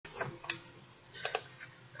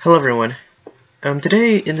Hello everyone.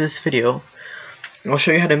 Today in this video, I'll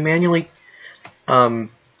show you how to manually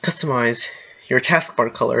customize your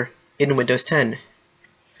taskbar color in Windows 10.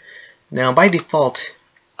 Now, by default,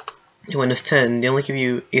 in Windows 10, they only give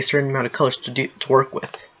you a certain amount of colors to work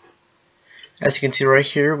with. As you can see right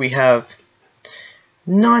here, we have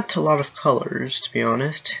not a lot of colors, to be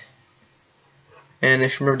honest. And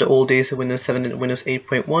if you remember the old days of Windows 7 and Windows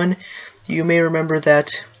 8.1, you may remember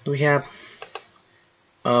that we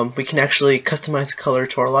can actually customize the color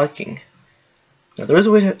to our liking. Now there is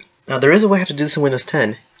a way how to do this in Windows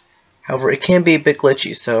 10. However, it can be a bit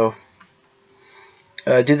glitchy, so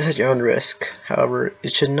do this at your own risk. However,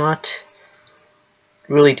 it should not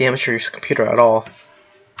really damage your computer at all.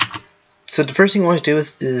 So the first thing you want to do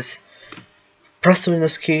is press the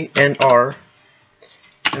Windows key and R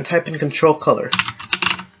and type in control color.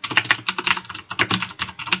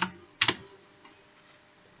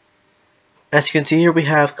 As you can see here, we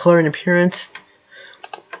have color and appearance.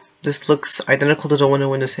 This looks identical to the one in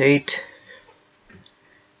Windows 8.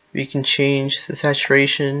 We can change the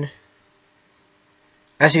saturation.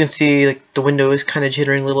 As you can see, like, the window is kind of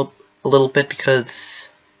jittering a little bit because,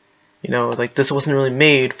 you know, like, this wasn't really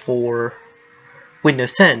made for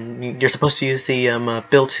Windows 10. You're supposed to use the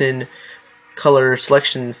built-in color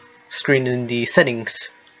selection screen in the settings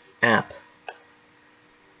app.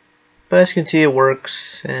 But as you can see, it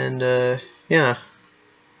works, and yeah.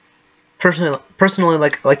 Personally,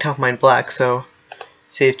 like to have mine black, so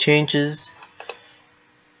save changes,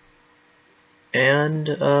 and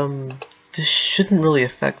this shouldn't really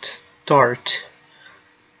affect start.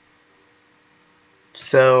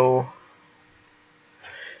 So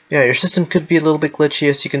yeah, your system could be a little bit glitchy,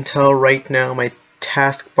 as you can tell right now. My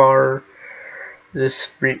taskbar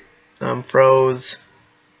froze,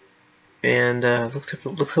 and looks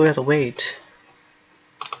like we have to wait.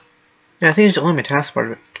 Yeah, I think it's only my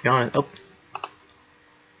taskbar, to be honest. Oh,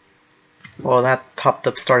 well, that popped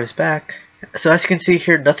up. Start is back. So as you can see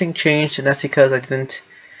here, nothing changed, and that's because I didn't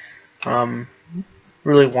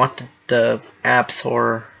really want the apps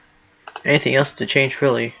or anything else to change,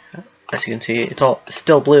 really. As you can see, it's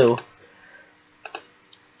still blue.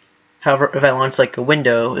 However, if I launch like a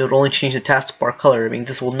window, it would only change the taskbar color. I mean,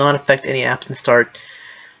 this will not affect any apps in Start,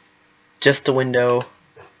 just the window.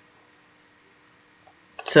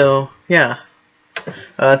 So yeah,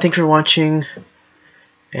 thanks for watching,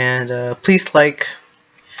 and please like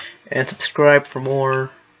and subscribe for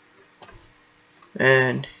more,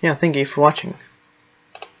 and yeah, thank you for watching.